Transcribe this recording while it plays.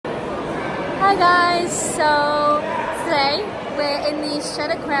Hi guys, so today we're in the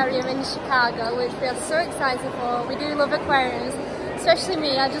Shed Aquarium in Chicago, which we are so excited for. We do love aquariums, especially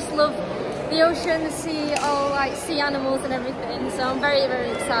me. I just love the ocean, the sea, all like sea animals and everything, so I'm very,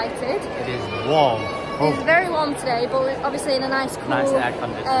 very excited. It is warm. It's very warm today, but we're obviously in a nice cool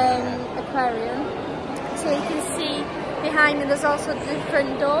aquarium. So you can see behind me there's also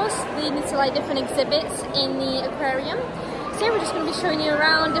different doors leading to like different exhibits in the aquarium. So yeah, we're just going to be showing you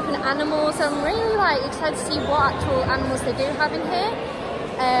around different animals. I'm really like excited to see what actual animals they do have in here.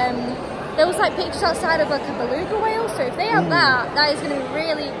 There was like pictures outside of like a beluga whale, so if they have that, that is going to be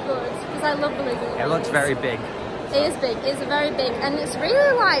really good because I love beluga whales. It looks very big. It is big, it's very big, and it's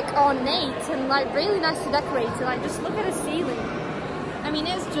really like ornate and like really nicely decorated. Like just look at the ceiling. I mean,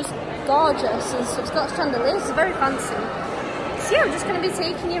 it's just gorgeous and stuff. It's got chandeliers, it's very fancy. So yeah, we're just going to be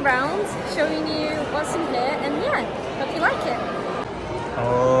taking you around, showing you what's in here, and yeah, hope you like it.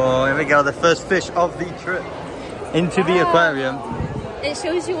 Oh, here we go, the first fish of the trip into the aquarium. It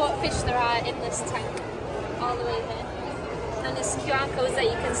shows you what fish there are in this tank, all the way here. And there's QR codes that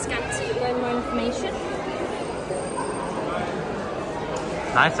you can scan to learn more information.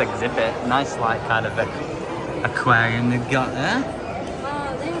 Nice exhibit, nice like kind of aquarium they've got there.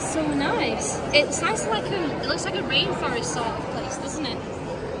 Oh, they're so nice. It's nice like it looks like a rainforest sort of place, doesn't it?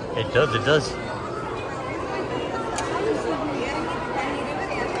 It does, it does.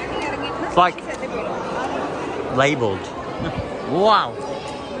 It's like labelled. Wow!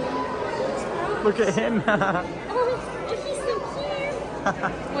 Look at him! Oh, he's so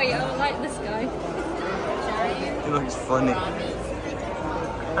cute! Wait, I like this guy. He looks funny. I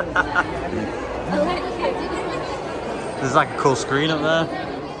like him. There's like a cool screen up there.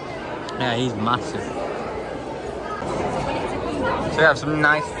 Yeah, he's massive. So we have some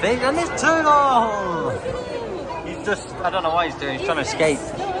nice fish and this turtle! He's just, I don't know what he's doing, he's trying to escape.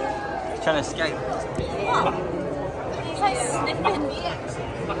 He's trying to escape. He's like sniffing.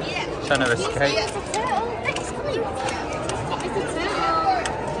 Trying to escape. It's a turtle. It's coming. It's a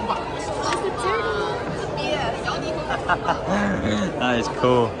turtle. It's a turtle. That is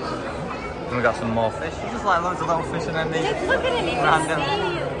cool. And we got some more fish. There's just like loads of little fish and then these Look at him, random.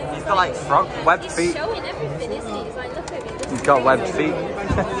 He's got like frog, webbed feet. He's showing everything, isn't he? He's like, look at me. He's got webbed feet.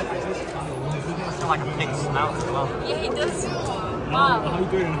 He's got like a pink snout as well. Yeah, he does. Wow. How you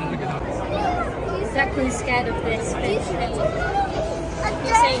doing? He's exactly scared of this fish. He's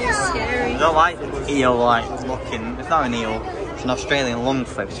saying it's scary. I don't like eel-like looking. It's not an eel. It's an Australian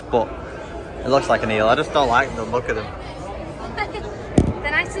lungfish, but it looks like an eel. I just don't like the look of them.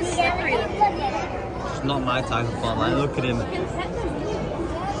 They're nice and slippery. It's not my type of fun. Like, look at him.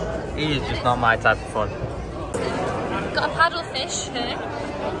 He is just not my type of fun. Got a paddlefish here.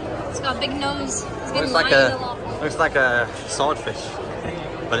 It's got a big nose. He's getting Looks like a swordfish,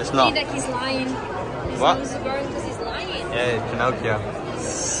 but it's not. Like he's lying. His What? nose is growing because he's lying. Yeah, it's Pinocchio.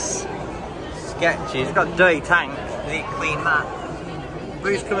 Sketchy. He's got a dirty tank. He need to clean that.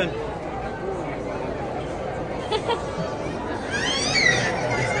 Who's coming?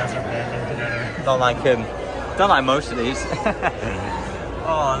 Don't like him. Don't like most of these. Oh,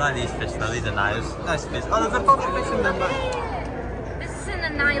 I like these fish though. These are nice. Nice fish. Oh, there's a bunch of fish in them. This is in the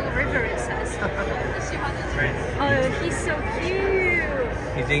Nile River, it says. Oh, he's so cute.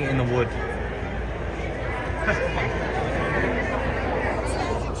 He's eating the wood.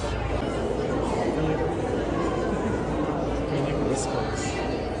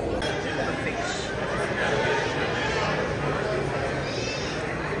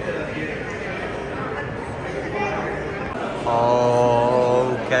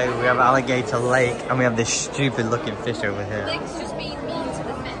 Okay, we have Alligator Lake and we have this stupid looking fish over here. Lake's just being mean to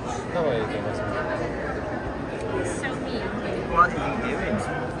the fish. No way you're doing this. He's so mean. What are you doing?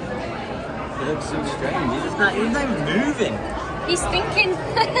 He looks so strange. He's not even moving. He's thinking.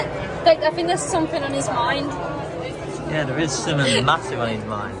 Like, I think there's something on his mind. Yeah, there is something massive on his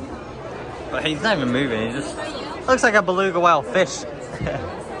mind. But he's not even moving. He just looks like a beluga whale fish.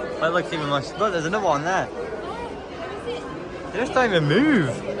 But it looks even more. Look, there's another one there. They just don't even move.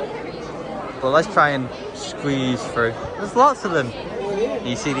 Well, let's try and squeeze through. There's lots of them.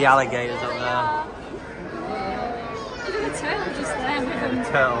 You see the alligators up there. Look at the turtle just there with him. The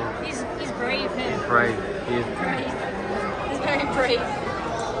turtle. He's brave here. He's brave. He is Brave. He's very brave.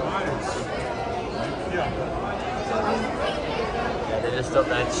 Yeah, they're just up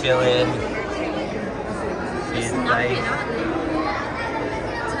there chilling. Just napping, aren't they?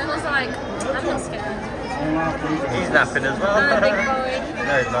 Turtle's like, I'm not scared. He's napping as well. Big boy.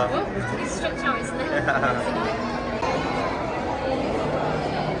 No, he's not. Oh, he's stretching out his neck.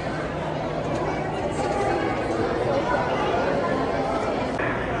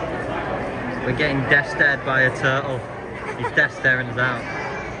 We're getting death stared by a turtle. He's death staring us out.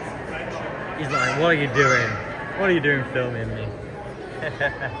 He's like, what are you doing? What are you doing filming me?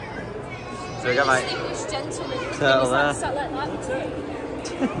 So we got like turtle there. Sat like that.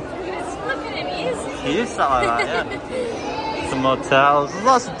 Look at him, He is sat like that, yeah. Some more turtles. There's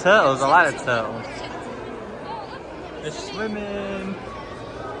lots of turtles. I like the turtles. They're swimming.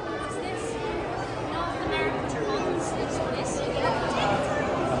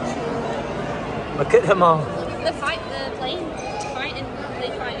 Look at them all. The plane, fighting.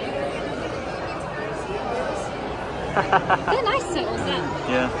 They're nice turtles then.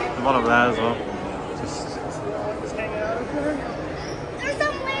 Yeah, there's one over there as well. There's a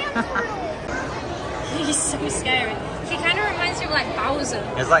lamb. He's so scary. He kind of reminds me of like Bowser.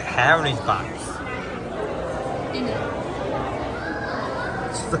 There's like hair on his back. Isn't it?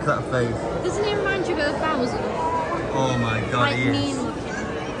 Just look at that face. Doesn't he remind you of Bowser? Oh my god, Like he mean is. looking.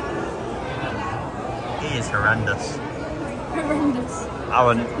 He is horrendous. Horrendous. I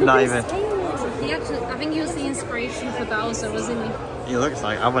wouldn't, not even. He actually, I think he was the inspiration for Bowser, wasn't he? He looks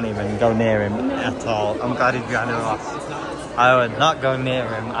like I wouldn't even go near him at all. I'm glad he's behind the glass. I would not go near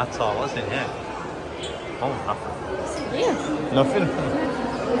him at all. What's in here? Oh, nothing. Yeah. Nothing?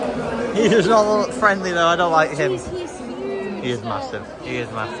 He does not look friendly though. I don't like him. He's huge. He is massive. He is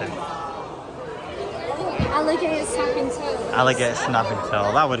massive. Alligator snapping turtle. Alligator snapping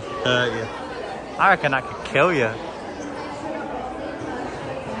turtle. That would hurt you. I reckon I could kill you.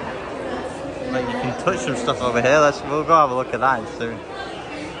 Like you can touch some stuff over here. We'll go have a look at that soon.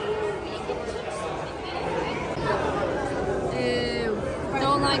 Ew.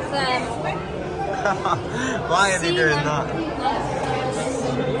 Don't like them. Why are they doing that?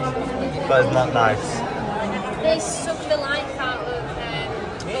 That is not nice. They suck the life out of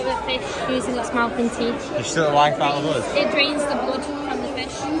a fish using its mouth and teeth. You suck the life out of us? It drains the blood from the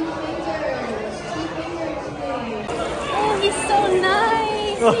fish. Oh, he's so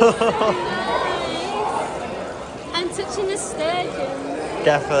nice. He's so nice. I'm touching the sturgeon.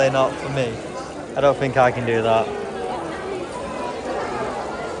 Definitely not for me. I don't think I can do that.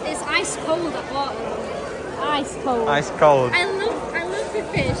 It's ice cold at water. Ice cold. Ice cold. I love the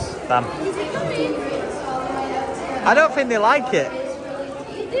fish. Damn. I don't think they like it.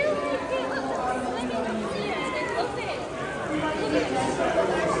 You do like it. Look, they love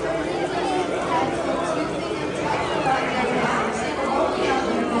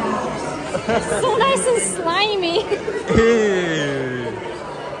it. So nice and slimy. Ew.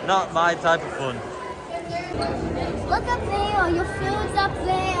 Not my type of fun. Look up there, your food's up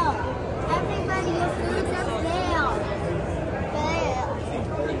there. Everybody, your food's up there. There.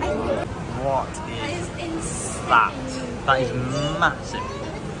 What is that? That is massive.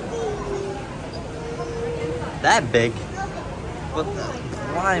 They're big. But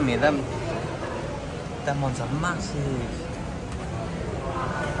blimey, them ones are massive.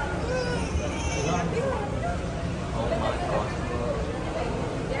 Oh my god.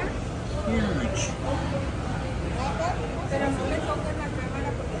 Huge.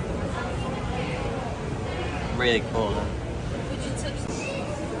 Really cool.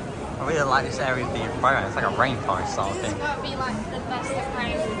 I really like this area of the aquarium. It's like a rainforest sort of This thing. has got to be like the best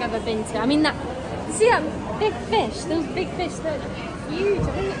aquarium we've ever been to. I mean, see that big fish? Those big fish, they're huge. I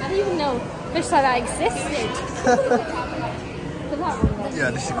didn't even know fish like that existed. Look at that one. Yeah,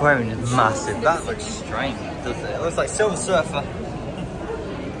 this aquarium is massive. That looks strange, doesn't it? It looks like Silver Surfer.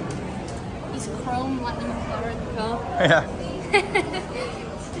 He's chrome like the McLaren car. Yeah.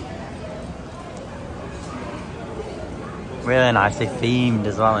 Really nicely themed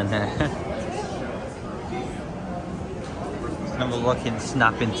as well in here. Another looking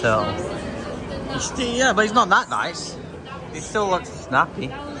snapping turtle. Yeah, but he's not that nice. He still looks snappy.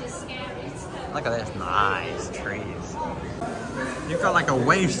 Look at this nice trees. You've got like a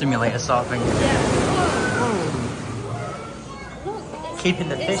wave simulator sort of thing. Keeping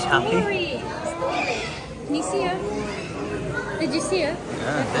the fish happy. Can you see her? Did you see her?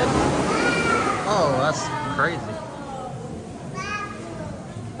 Yeah, I did. Oh, that's crazy.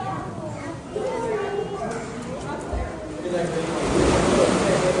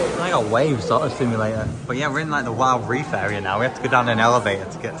 Like a wave sort of simulator. But yeah, we're in like the wild reef area now. We have to go down an elevator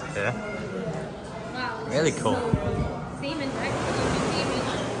to get to here. Wow. Really cool. Theming,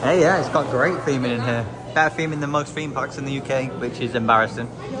 Hey, yeah, it's got great theming in here. Better theming than most theme parks in the UK, which is embarrassing.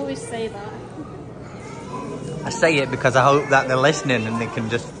 You always say that. I say it because I hope that they're listening and they can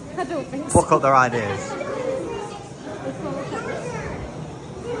just I don't think so. book up their ideas.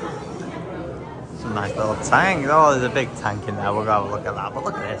 Some nice little tank. Oh, there's a big tank in there. We'll go have a look at that. But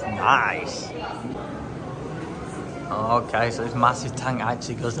look at this, nice. Okay, so this massive tank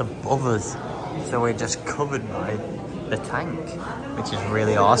actually goes above us. So we're just covered by the tank, which is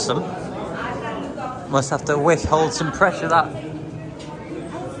really awesome. Must have to withhold some pressure, that.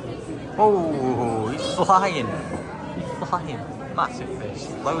 Oh, he's flying. He's flying. Massive fish.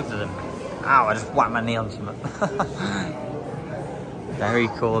 Loads of them. Ow, I just whacked my knee on something. Very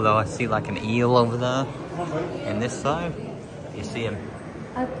cool though. I see like an eel over there. In this side. You see him.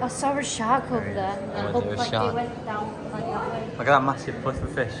 I saw a shark over there. And Was there a like shark? they went down like that way. Look at that massive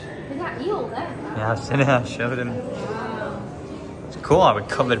pufferfish. Is that eel there? Yeah, I've seen it. I showed him. It's cool how we're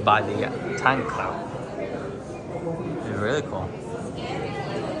covered by the tank though. It's really cool.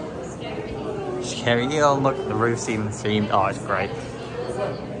 Scary eel. Look, the roof's even themed. Oh, it's great.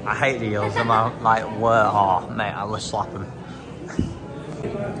 I hate the eels. I'm like, oh, mate, I will slap them.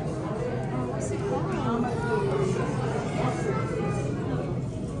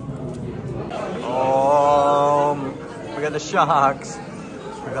 Oh, we got the sharks.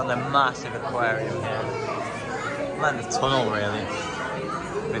 We got the massive aquarium here. Like the tunnel, really,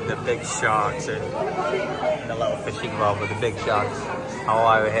 with the big sharks and the little fishing rod with the big sharks.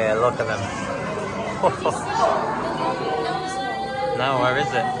 Oh, over here, look at them. No, where is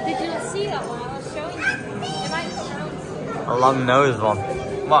it? Did you not see that one? I was showing you. It might come around. A long nosed one.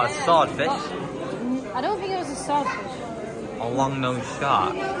 What, a swordfish? I don't think it was a swordfish. A long nosed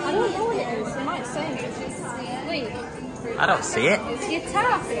shark? I don't know what it is. It might say. Wait. I don't see it. It's your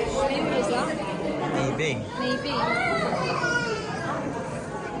tarfish. Maybe it was that. Maybe. Maybe.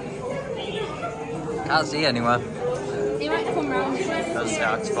 Can't see it anywhere. They might come round. That's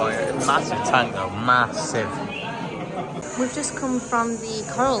the Aquarium. Massive tank though, massive. We've just come from the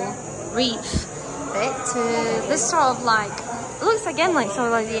coral reef bit to this sort of like, it looks again like sort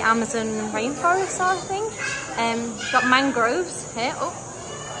of like the Amazon rainforest sort of thing. Got mangroves here. Oh,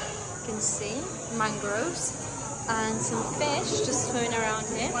 you can see mangroves and some fish just swimming around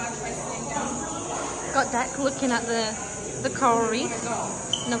here. Got Deck looking at the coral reef.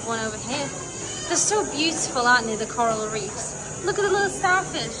 Another one over here. They're so beautiful, aren't they, the coral reefs? Look at the little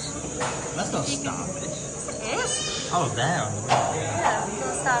starfish. That's not starfish. It is. Oh, there on the right. Yeah,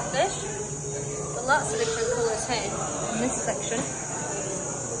 little starfish. But lots of different colours here in this section.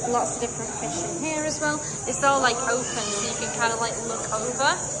 Lots of different fish in here as well. It's all like open, so you can kind of like look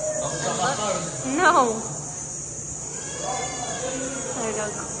over. Look. No. There we go.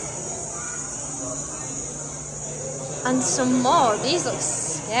 And some more. These look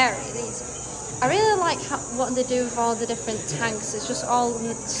scary. These. I really like what they do with all the different tanks. It's just all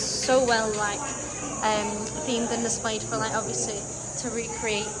so well like themed and displayed for like obviously to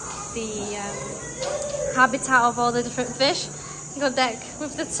recreate the habitat of all the different fish. You got Deck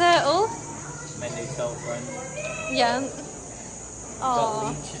with the turtle. My new girlfriend. Yeah. Got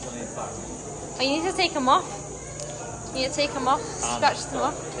Oh. leeches on his back. Oh, you need to take them off. You need to take them off. Scratch them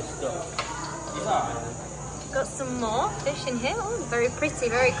off. It's stuck. He's alright. Got some more fish in here. Oh, very pretty,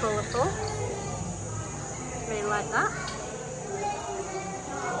 very colourful. Really like that.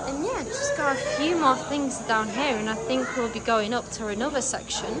 And yeah, just got a few more things down here, and I think we'll be going up to another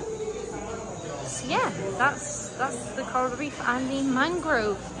section. So yeah, that's the coral reef and the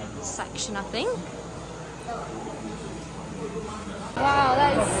mangrove section, I think. Wow,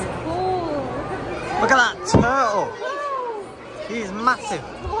 that is cool. Look at that turtle. Wow. He's massive.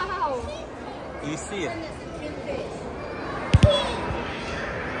 Wow. You see it?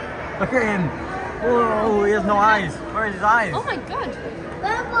 Look at him. Whoa, he has no eyes. Where is his eyes? Oh my god.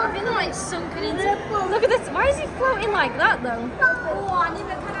 I feel like sunken into. Look at this. Why is he floating like that though?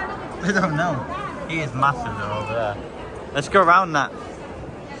 I don't know. He is massive though over there. Let's go around that.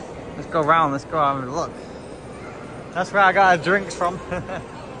 Let's go around. Let's go around and look. That's where I got our drinks from.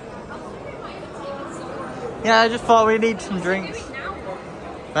 Yeah, I just thought we need some drinks.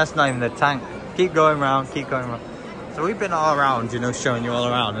 That's not even the tank. Keep going round, keep going round. So we've been all around, you know, showing you all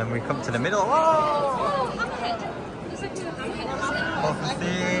around, and we come to the middle. Whoa! Oh, hammerhead. Looks like a hammerhead.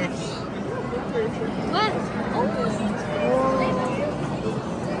 Pufferfish. What? Oh.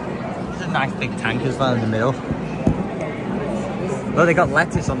 There's a nice big tank as well in the middle. Oh, they got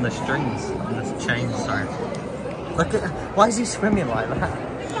lettuce on the strings, on the chains, sorry. Look at, why is he swimming like that?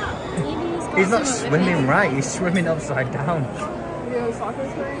 He's not swimming right, he's swimming upside down.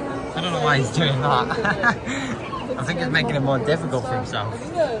 I don't know why he's doing that. I think he's making it more difficult for himself.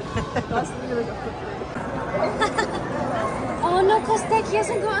 Oh no, because Deck, he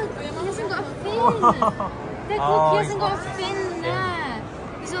hasn't got a fin. Deck, look, he hasn't got a fin there.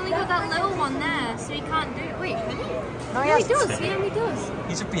 He's only got that little one there, so he can't do it. Wait, can he? No, Yeah, he does. Yeah, he does.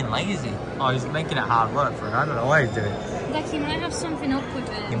 He's just being lazy. Oh, he's making it hard work for him. I don't know why he's doing it. Deck, he might have something up with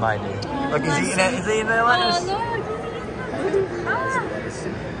it. He might do. Oh, Look, he's eating it. He's eating the lettuce. Oh no!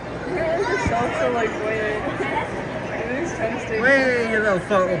 It's also like weird. Wait, you little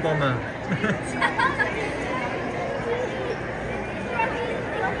photo bomber.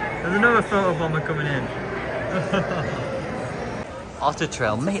 There's another photo bomber coming in. Otter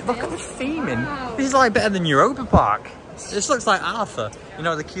Trail, mate, look at the theming. Wow. This is like better than Europa Park. This looks like Arthur. You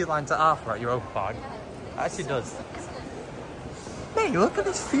know the queue lines at Arthur at Europa Park? It actually does. Mate, look at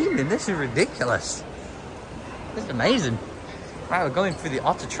this theming. This is ridiculous. This is amazing. Right, we're going through the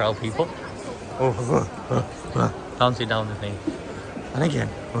Otter Trail, people. Bouncing down with me. And again.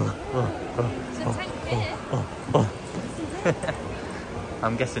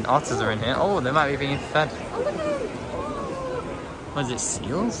 I'm guessing otters are in here. Oh, they might be being fed. What is it,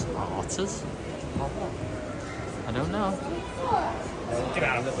 seals or otters? I don't know.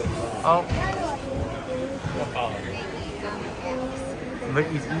 Oh. Look,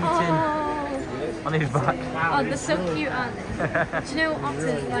 he's eating on his back. Oh, they're so cute, aren't they? Do you know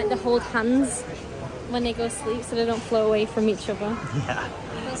otters like to hold hands when they go to sleep so they don't float away from each other? Yeah.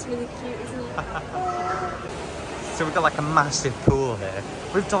 That's really cute, isn't it? So we've got like a massive pool here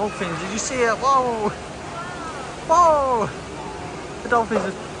with dolphins. Did you see it? Whoa! Whoa! The dolphins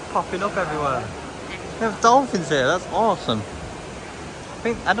are popping up everywhere. We have dolphins here. That's awesome.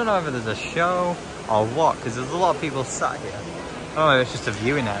 I don't know whether there's a show or what, because there's a lot of people sat here. Oh, it's just a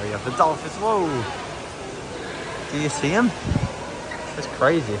viewing area of the dolphins. Whoa! Do you see them? That's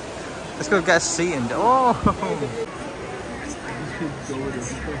crazy. Let's go get a seat and oh!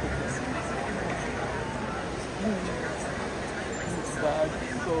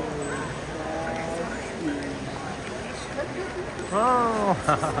 Oh!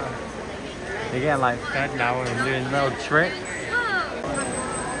 They're getting like fed now and doing little tricks.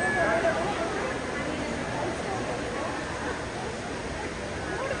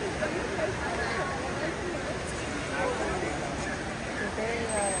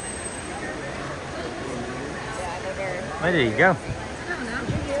 Where did he go?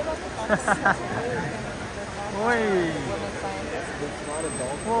 Wait.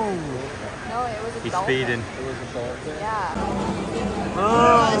 Whoa. No, it was a He's dolphin. feeding. It was a dolphin? Yeah.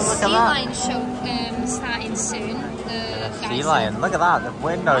 Oh, look at Sea that. lion show starting soon. The Sea lion. Look at that. The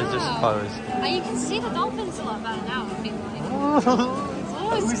window is just closed. And you can see the dolphins a lot better now, I feel like.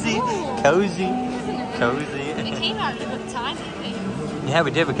 Oh, it's Cozy. cool. Cozy. Isn't it? Cozy. We came out at a good time, I think. Yeah, we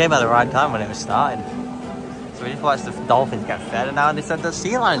did. We came at the right time when it was starting. So we just watched the dolphins get fed, and now they said the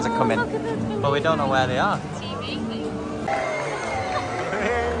sea lions are coming. Look at the But we don't know where they are. TV thing. Oh,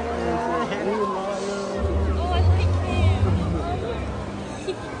 I like him.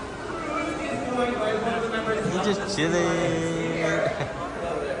 He's just chilling.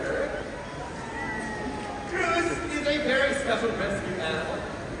 Cruz is a very special rescue animal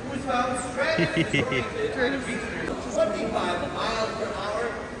who was found stranded in the beach 25 miles per hour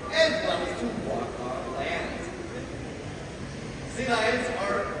as well as to walk on land. Sea lions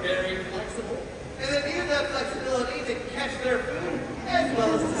are very flexible, and they need that flexibility to catch their food as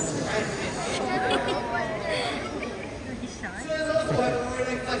well as to strike it. So there's also why we're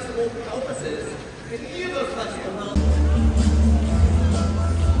wearing flexible pelvises to use those flexible pelvises.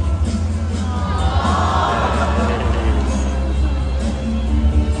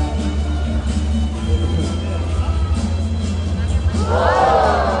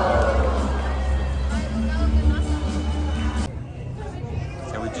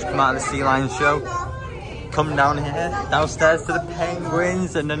 So we just come out of the sea lion show. Come down here, downstairs to the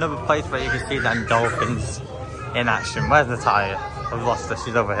penguins, and another place where you can see them dolphins in action. Where's Natalia? I've lost her.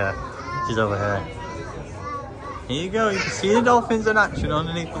 She's over here. She's over here. Here you go. You can see the dolphins in action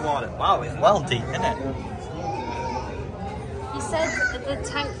underneath the water. Wow, it's well deep, isn't it? He said that the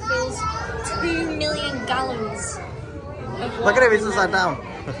tank fills 2 million gallons. Look at him, he's upside down.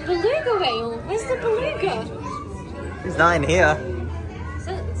 Beluga whale? Where's the beluga? He's not in here.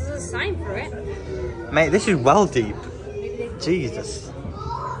 There's a sign for it. Mate, this is well deep. Jesus.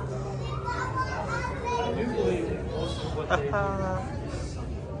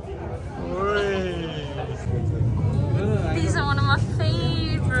 These are one of my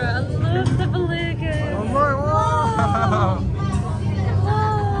favourite. I love the beluga. Oh my, wow.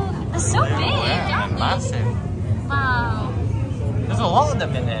 Whoa. They're so big, Yeah, aren't they? massive. Wow. There's a lot of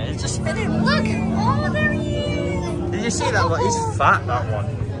them in there. It's just spinning. Look! Oh, there he is! Did you see that one? He's fat, that one.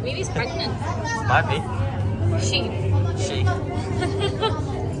 Maybe he's pregnant. Might be. Sheep. She.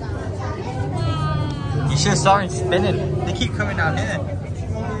 You should have saw him spinning. They keep coming down here.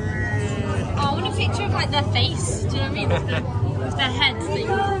 Oh, I want a picture of like their face. Do you know what I mean? With their head thing,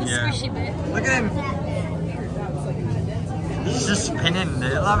 the Yeah. squishy bit. Look at him. He's just spinning.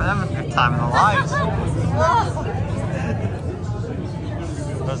 They're having a good time in their lives.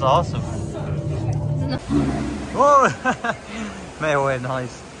 That's awesome. Whoa! Made away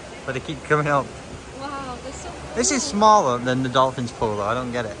nice. But they keep coming up. Wow, they're so cool. This is smaller than the dolphin's pool though, I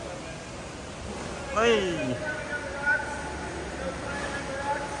don't get it. Hey!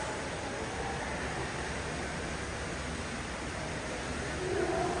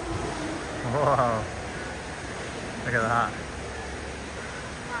 Wow. Look at that.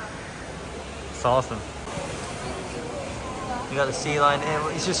 It's awesome. You got the sea lion here,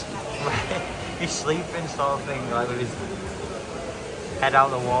 he's just he's sleeping sort of thing, like with his head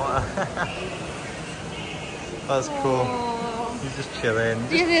out of the water. That's cool. Aww. He's just chilling.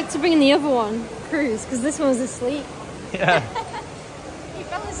 You had to bring in the other one, Cruz, because this one was asleep. Yeah. He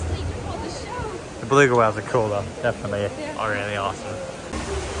fell asleep before the show. The beluga whales are cool though, definitely. Yeah. Are really awesome.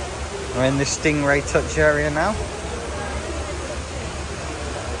 We're in the stingray touch area now.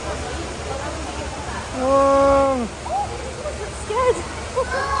 Whoa! Scared.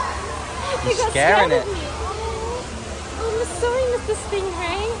 You're You got scaring scared it. of me. Oh, I'm sorry, Mr.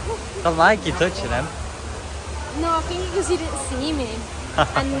 Stingray. Don't like you touching them. No, I think because he didn't see me.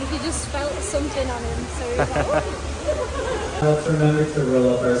 And he just felt something on him, so he was like, oh. Let's remember to roll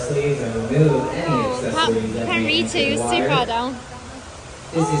up our sleeves and remove any accessories that Can't may read enter it, he the was too far water. down.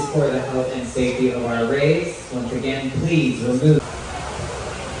 This is for the health and safety of our rays. Once again, please remove.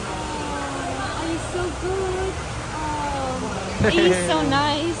 Oh, he's so good. Oh, he's so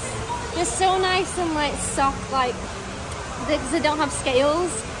nice. They're so nice and like soft, like they don't have scales.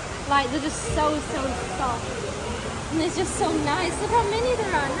 Like they're just so soft. And it's just so nice. Look how many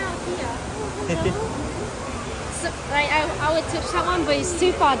there are now here. So, like I would touch that one, but it's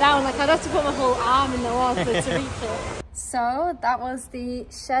too far down. Like I'd have to put my whole arm in the water to reach it. So that was the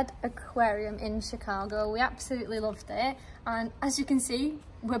Shed Aquarium in Chicago. We absolutely loved it, and as you can see,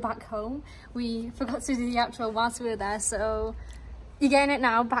 we're back home. We forgot to do the outro whilst we were there, so you're getting it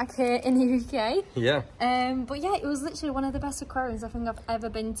now back here in the UK. Yeah. But yeah, it was literally one of the best aquariums I think I've ever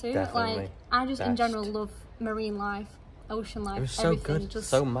been to. Definitely. Like I just in general love marine life, ocean life, It was so everything. good, Just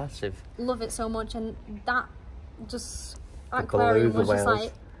so massive. love it so much, and that just The aquarium was beluga just whales.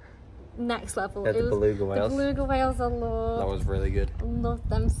 like next level. Yeah, the beluga whales. The beluga whales I love. That was really good. Love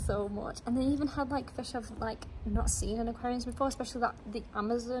them so much, and they even had like fish I've like not seen in aquariums before, especially the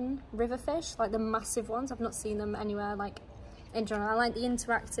Amazon river fish, like the massive ones. I've not seen them anywhere like in general. I like the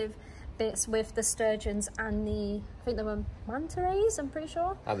interactive bits with the sturgeons and I think they were manta rays, I'm pretty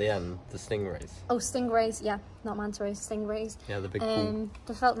sure. At the end, the stingrays. Oh, stingrays, yeah, not manta rays, stingrays. Yeah, the big pool.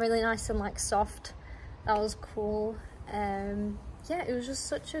 They felt really nice and like soft. That was cool. Yeah, it was just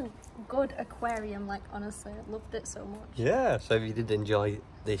such a good aquarium, like honestly, I loved it so much. Yeah, so if you did enjoy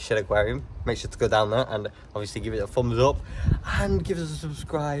the Shed Aquarium, make sure to go down there and obviously give it a thumbs up and give us a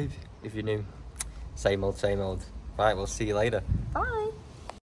subscribe if you're new. Same old, same old. Right, we'll see you later. Bye.